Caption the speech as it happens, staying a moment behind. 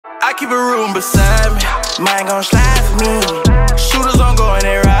keep a room beside me. Mine gon' slide for me. Shooters gon' go and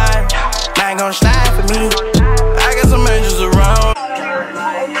they ride. Mine gon' slide for me. I got some angels around.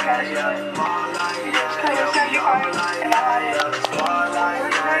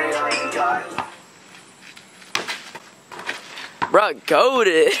 Bro,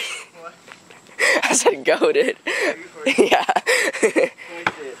 goated. What? I said goated. Yeah.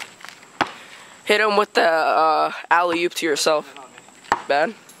 Hit him with the alley-oop to yourself.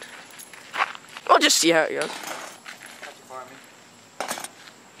 Bad? We'll just see how it goes. Not too far,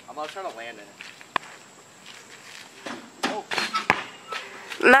 I'm not trying to land in it. Oh.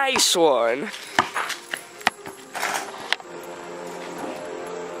 Nice one.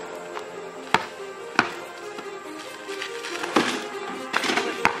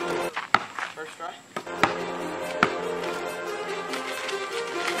 First try.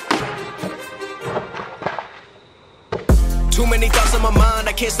 Too many thoughts on my mind,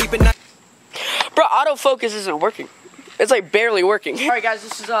 I can't sleep at night. Bro, autofocus isn't working. It's like barely working. Alright guys,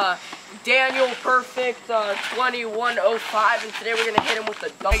 this is Daniel Perfect 2105, and today we're gonna hit him with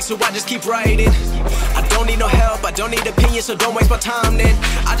the dunk. So I just keep writing. I don't need no help, I don't need opinions, so don't waste my time then.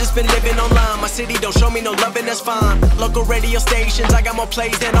 I just been living online, my city don't show me no loving, that's fine. Local radio stations, I got more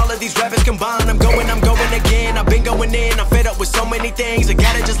plays than all of these rappers combined. I'm going again, I've been going in, I'm fed up with so many things. I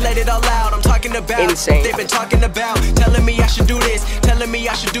gotta just let it all out, I'm talking about insane. They've been talking about, telling me I should do this, telling me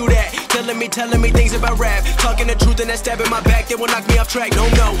I should do that, telling me things about rap, talking the truth and that stab in my back, that will knock me off track. No,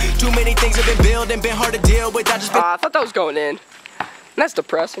 too many things have been built and been hard to deal with. I just been I thought that was going in. That's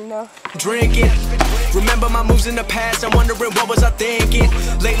depressing though. Drinking. Remember my moves in the past, I'm wondering what was I thinking.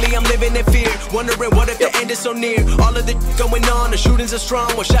 Lately I'm living in fear, wondering what if the end is so near. All of the going on, the shootings are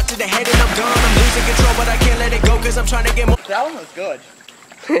strong. One shot to the head and I'm gone. I'm losing control, but I can't let it go, cause I'm trying to get more. That one was good.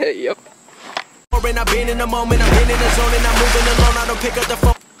 Yep. And I've been in the moment, I've been in the zone, and I'm moving alone, I don't pick up the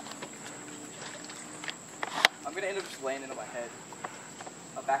phone. I'm gonna end up just landing on my head.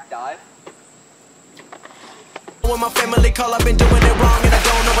 A back dive. When my family call, I've been doing it wrong and I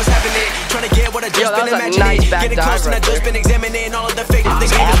don't know what's happening. Trying to get what I just been imagining. Nice back Getting dive close and right I just there. been examining all of the fake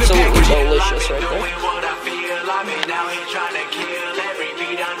things. Absolutely delicious right there.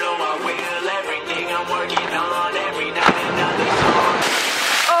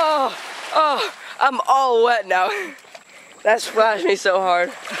 Oh, I'm all wet now. That splashed me so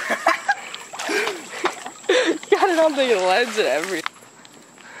hard. Got it on the lens and everything.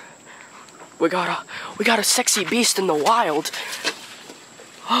 We got a sexy beast in the wild.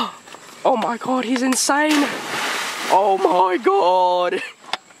 Oh my god, he's insane. Oh my god.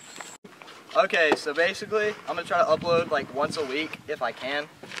 Okay, so basically, I'm gonna try to upload like once a week if I can.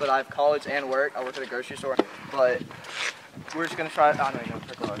 But I have college and work. I work at a grocery store. But we're just gonna try. I don't even know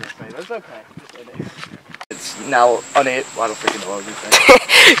what I was gonna say. That's okay. Just say it. It's now unable. Well, I don't freaking know what I was gonna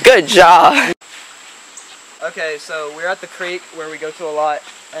say. Good job. Okay, so we're at the creek where we go to a lot,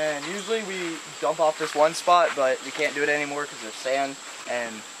 and usually we jump off this one spot, but we can't do it anymore because there's sand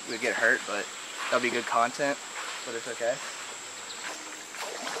and we would get hurt, but that'll be good content, but it's okay.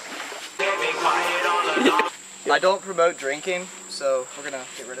 I don't promote drinking, so we're gonna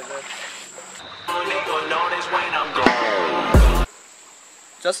get rid of this.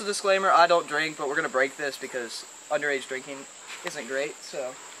 Just a disclaimer, I don't drink, but we're gonna break this because underage drinking isn't great,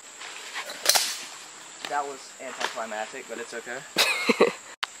 so. That was anticlimactic, but it's okay.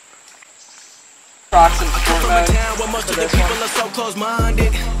 Crocs and sport mode. Most of the people are so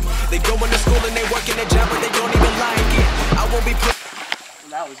close-minded. They go into school and they work in a job, but they don't even like it. I won't be put.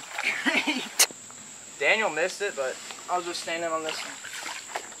 That was great. Daniel missed it, but I was just standing on this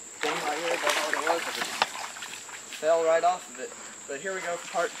thing right here. Don't know what it was. It fell right off of it. But here we go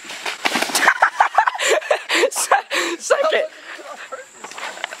for part.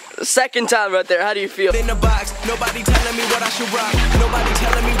 Second time right there. How do you feel? In the box, nobody telling me what I should rock. Nobody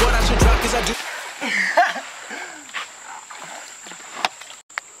telling me what I should drop, cause I do.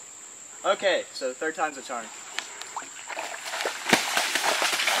 Okay, so third time's a charm.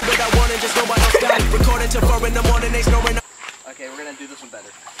 But I wanna just go by no style. Recording till 4 in the morning, they snoring. Okay, we're gonna do this one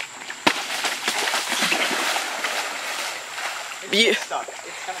better. It's stuck.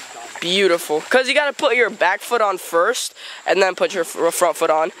 It's kind of dumb. Beautiful. Because you got to put your back foot on first, and then put your front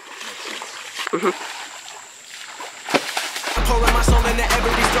foot on. Pouring my soul into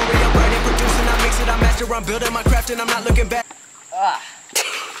every story I'm writing, producing, I mix it, I master, I'm building my craft, and I'm not looking back. Ah.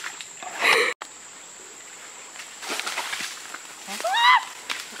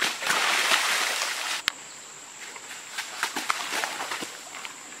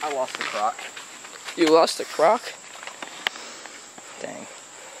 I lost the crock. You lost the crock? Dang.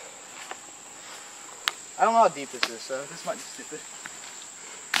 I don't know how deep this is, so this might be stupid.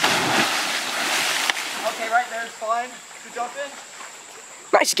 right there is fine to jump in.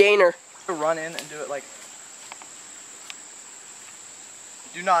 Nice gainer. Run in and do it like.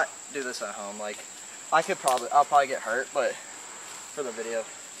 Do not do this at home. Like, I'll probably get hurt, but for the video.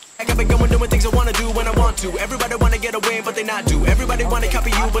 I got been going doing things I wanna do when I want to. Everybody wanna get away, but they not do. Everybody wanna copy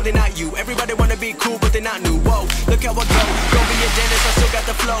you, but they not you. Everybody wanna be cool, but they not new. Whoa, look how I go. Don't be a dentist, I still got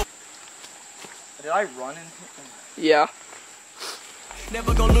the flow. Did I run in? Yeah.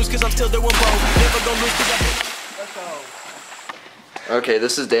 Never gonna lose cause I'm still doing both. Never gonna lose cause I'm... Let's go. Okay,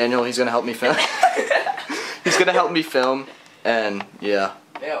 this is Daniel. He's gonna help me film. He's gonna help me film, and yeah.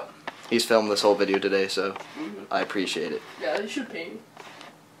 Yeah. He's filmed this whole video today, so I appreciate it. Yeah, you should pay me.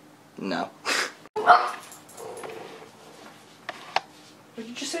 No. What did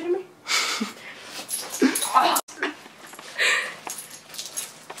you just say to me?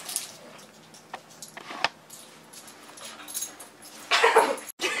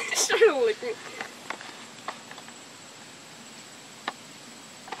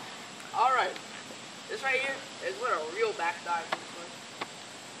 Alright, this right here is what a real backdive looks like.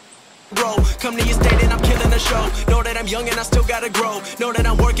 Bro, come to your state and I'm killing the show. Know that I'm young and I still gotta grow. Know that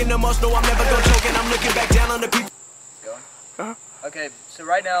I'm working the most, know I'm never gonna choke. And I'm looking back down on the people. Going? Uh-huh. Okay, so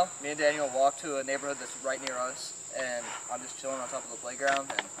right now, me and Daniel walked to a neighborhood that's right near us, and I'm just chilling on top of the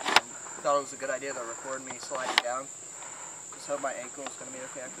playground, and I thought it was a good idea to record me sliding down. Just hope my ankle is gonna be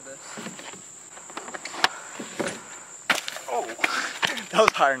okay after this. Oh, that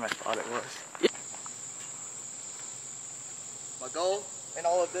was higher than I thought it was. My goal in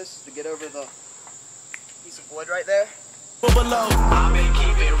all of this is to get over the piece of wood right there. Below. I've been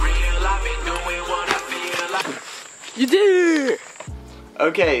keeping real, I've been doing what I feel like. You did!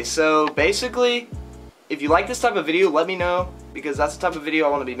 Okay, so basically, if you like this type of video, let me know, because that's the type of video I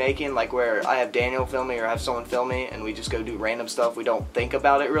want to be making, like where I have Daniel film me or have someone film me and we just go do random stuff. We don't think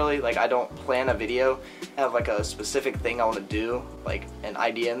about it really, like I don't plan a video, have like a specific thing I want to do, like an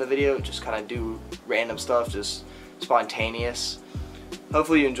idea in the video, just kind of do random stuff, just spontaneous.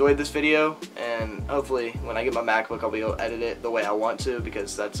 Hopefully you enjoyed this video, and hopefully when I get my MacBook I'll be able to edit it the way I want to,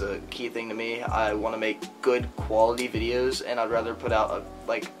 because that's a key thing to me. I want to make good quality videos, and I'd rather put out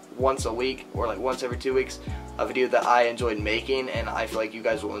like once a week or like once every 2 weeks a video that I enjoyed making and I feel like you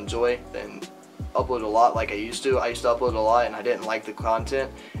guys will enjoy than upload a lot like I used to. I used to upload a lot and I didn't like the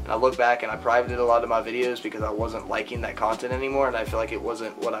content, and I look back and I privated a lot of my videos because I wasn't liking that content anymore, and I feel like it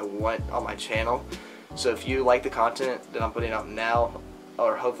wasn't what I want on my channel. So if you like the content that I'm putting out now,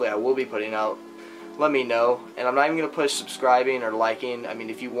 or hopefully I will be putting out, let me know. And I'm not even going to push subscribing or liking. I mean,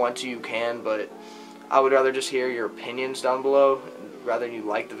 if you want to, you can, but I would rather just hear your opinions down below. Rather than you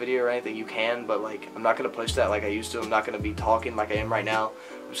like the video or anything, you can, but like I'm not going to push that like I used to. I'm not going to be talking like I am right now.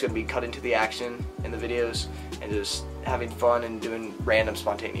 I'm just going to be cutting to the action in the videos and just having fun and doing random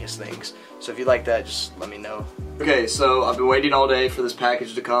spontaneous things. So if you like that, just let me know. Okay, so I've been waiting all day for this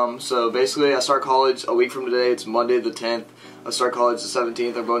package to come. So basically I start college a week from today. It's Monday the 10th. I start college the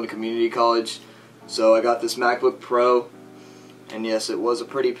 17th. I'm going to community college. So I got this MacBook Pro, and yes, it was a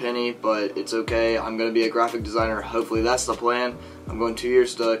pretty penny, but it's okay. I'm going to be a graphic designer. Hopefully that's the plan. I'm going 2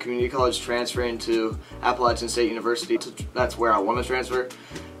 years to community college, transferring to Appalachian State University. That's where I want to transfer.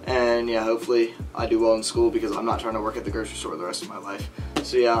 And yeah, hopefully I do well in school, because I'm not trying to work at the grocery store the rest of my life.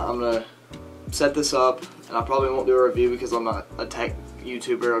 So yeah, I'm going to set this up, and I probably won't do a review because I'm not a tech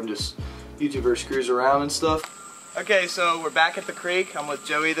YouTuber. I'm just YouTuber screws around and stuff. Okay, so we're back at the creek. I'm with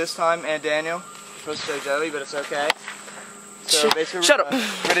Joey this time, and Daniel. I'm supposed to say Joey, but it's okay. So basically Shut up.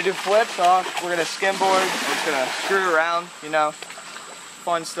 We're gonna do flips off, we're gonna skimboard, we're just gonna screw around, you know,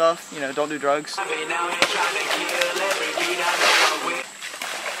 fun stuff, you know, don't do drugs.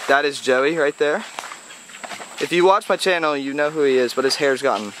 That is Joey right there. If you watch my channel, you know who he is, but his hair's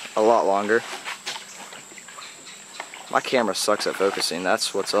gotten a lot longer. My camera sucks at focusing,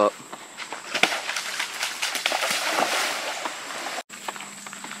 that's what's up.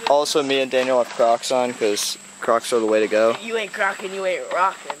 Also, me and Daniel have Crocs on, because Crocs are the way to go. You ain't crocking, you ain't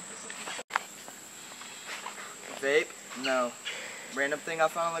rocking. Vape? No. Random thing I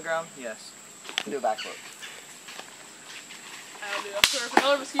found on the ground? Yes. Do a backflip. I'll do a surf.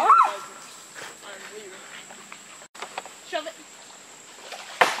 Another mosquito. I'm leaving. Shove it.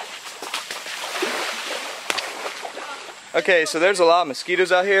 Okay, so there's a lot of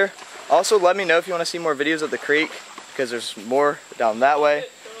mosquitoes out here. Also, let me know if you want to see more videos of the creek, because there's more down that way,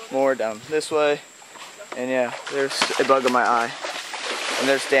 more down this way. And yeah, there's a bug in my eye. And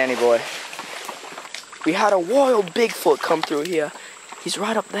there's Danny boy. We had a wild Bigfoot come through here. He's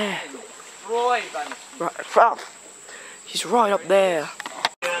right up there. Right. He's right up there.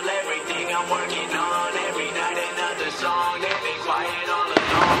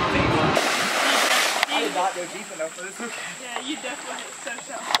 not go deep enough, but it's okay. Yeah, you definitely hit so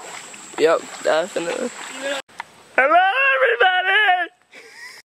shallow. Yep, definitely. Hello!